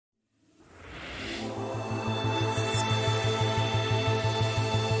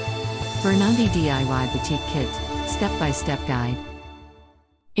Bernandy DIY Batik Kit, Step-by-Step Guide.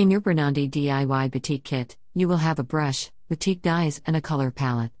 In your Bernandy DIY Batik Kit, you will have a brush, batik dyes and a color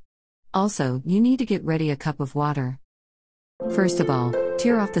palette. Also, you need to get ready a cup of water. First of all,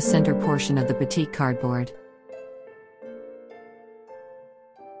 tear off the center portion of the batik cardboard.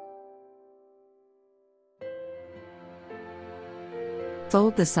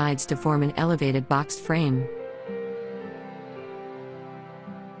 Fold the sides to form an elevated boxed frame.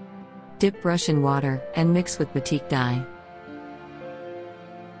 Dip brush in water and mix with batik dye.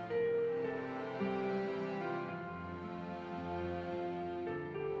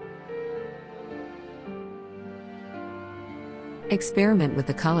 Experiment with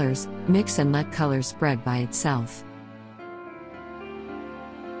the colors, mix and let colors spread by itself.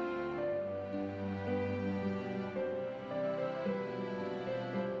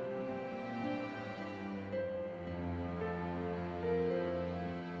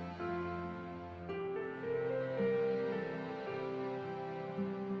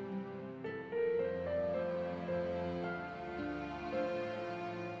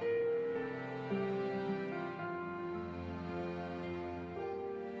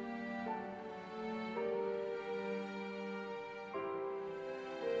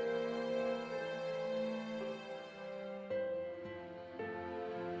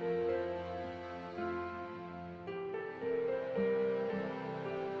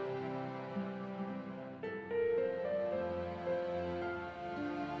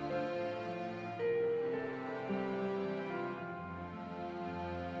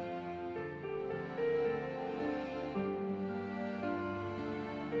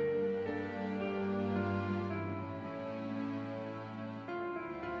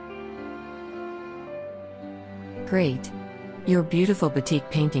 Great! Your beautiful batik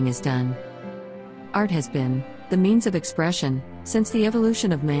painting is done. Art has been the means of expression since the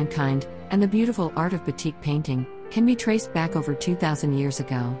evolution of mankind, and the beautiful art of batik painting can be traced back over 2,000 years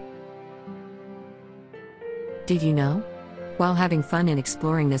ago. Did you know? While having fun in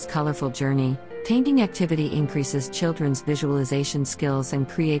exploring this colorful journey, painting activity increases children's visualization skills and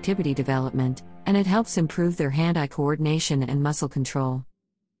creativity development, and it helps improve their hand-eye coordination and muscle control.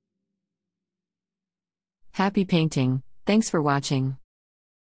 Happy painting! Thanks for watching.